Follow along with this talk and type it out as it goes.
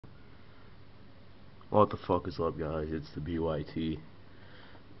What the fuck is up, guys? It's the BYT.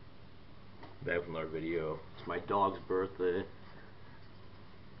 Back with another video. It's my dog's birthday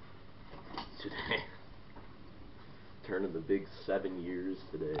today. Turning the big 7 years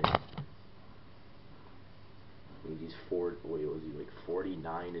today. I think he's wait, was he like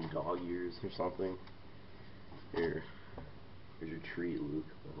 49 in dog years or something? Here's your treat, Luke.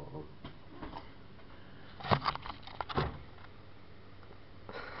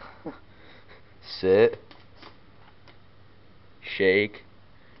 Sit. Shake.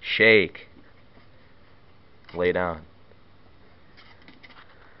 Shake. Lay down.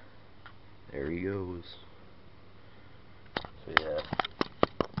 There he goes. So yeah.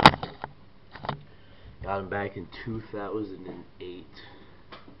 Got him back in 2008.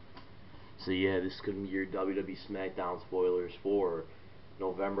 So yeah, this is going to be your WWE Smackdown Spoilers for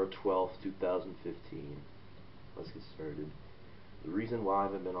November 12th, 2015. Let's get started. The reason why I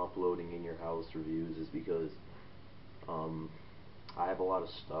haven't been uploading In Your House reviews is because I have a lot of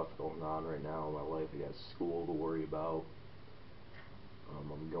stuff going on right now in my life. I got school to worry about.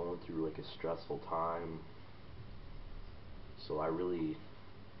 I'm going through like a stressful time. So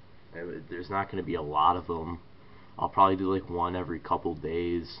there's not going to be a lot of them. I'll probably do like one every couple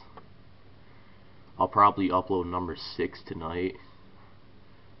days. I'll probably upload number 6 tonight.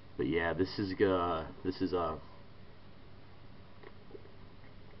 But yeah, this is the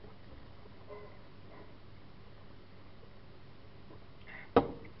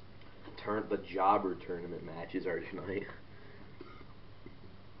jobber tournament matches are tonight.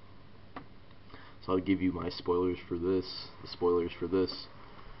 So I'll give you my spoilers for this. The spoilers for this.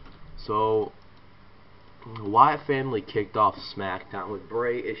 So the Wyatt family kicked off SmackDown with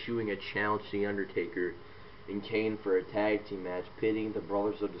Bray issuing a challenge to The Undertaker and Kane for a tag team match, pitting the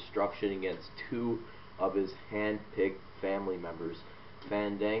Brothers of Destruction against 2 of his hand-picked family members.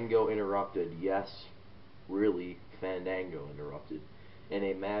 Fandango interrupted. Yes, really, Fandango interrupted. And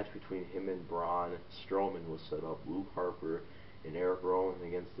a match between him and Braun Strowman was set up. Luke Harper and Eric Rowan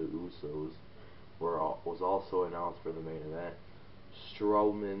against the Usos was also announced for the main event.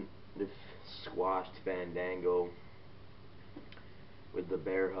 Strowman squashed Fandango with the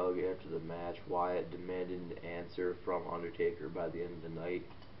bear hug after the match. Wyatt demanded an answer from Undertaker by the end of the night.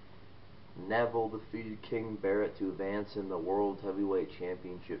 Neville defeated King Barrett to advance in the World Heavyweight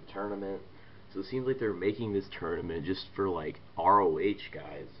Championship tournament. So it seems like they're making this tournament just for like ROH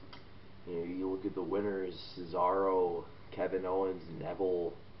guys. You know, you look at the winners: Cesaro, Kevin Owens,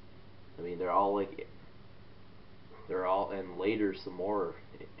 Neville. I mean, and later some more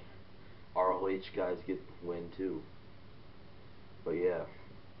ROH guys win too. But yeah,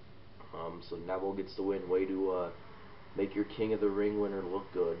 so Neville gets the win. Way to make your King of the Ring winner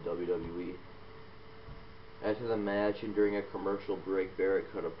look good, WWE. After the match and during a commercial break,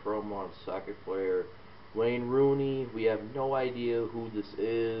 Barrett cut a promo on soccer player Wayne Rooney. We have no idea who this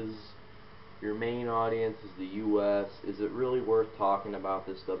is. Your main audience is the U.S. Is it really worth talking about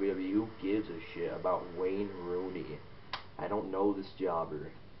this, WWE? Who gives a shit about Wayne Rooney? I don't know this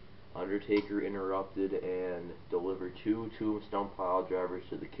jobber. Undertaker interrupted and delivered 2 tombstone pile drivers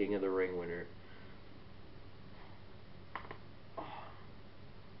to the King of the Ring winner.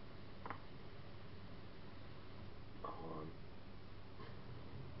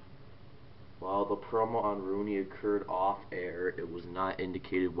 While the promo on Rooney occurred off-air, it was not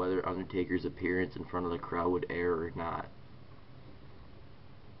indicated whether Undertaker's appearance in front of the crowd would air or not.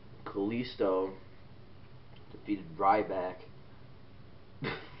 Kalisto defeated Ryback.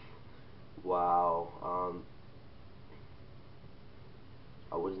 Wow.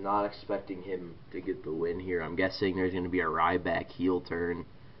 I was not expecting him to get the win here. I'm guessing there's going to be a Ryback heel turn.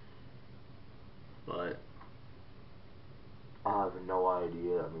 But I have no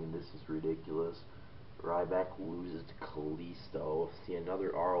idea. I mean, this is ridiculous. Ryback loses to Kalisto. See,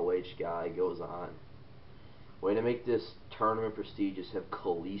 another ROH guy goes on. Way to make this tournament prestigious. Have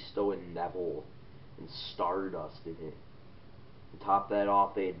Kalisto and Neville and Stardust in it. And top that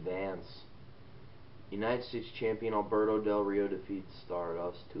off, they advance. United States Champion Alberto Del Rio defeats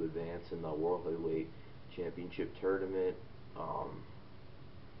Stardust to advance in the World Heavyweight Championship tournament.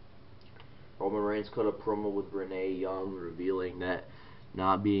 Roman Reigns cut a promo with Renee Young, revealing that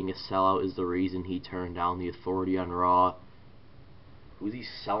not being a sellout is the reason he turned down the Authority on Raw. Who's he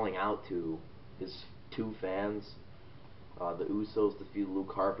selling out to? His 2 fans? The Usos defeated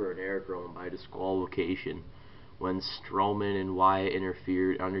Luke Harper and Eric Rowan by disqualification. When Strowman and Wyatt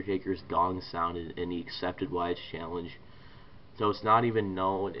interfered, Undertaker's gong sounded and he accepted Wyatt's challenge. So it's not even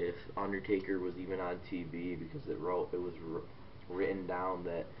known if Undertaker was even on TV because it was written down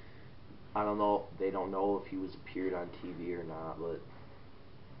that, I don't know, they don't know if he was appeared on TV or not, but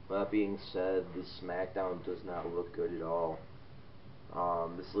That being said, this SmackDown does not look good at all.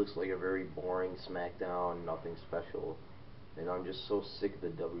 This looks like a very boring SmackDown, nothing special. And I'm just so sick of the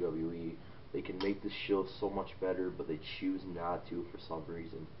WWE. They can make this show so much better, but they choose not to for some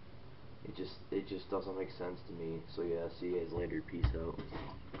reason. It just doesn't make sense to me. So yeah, see you guys later. Peace out.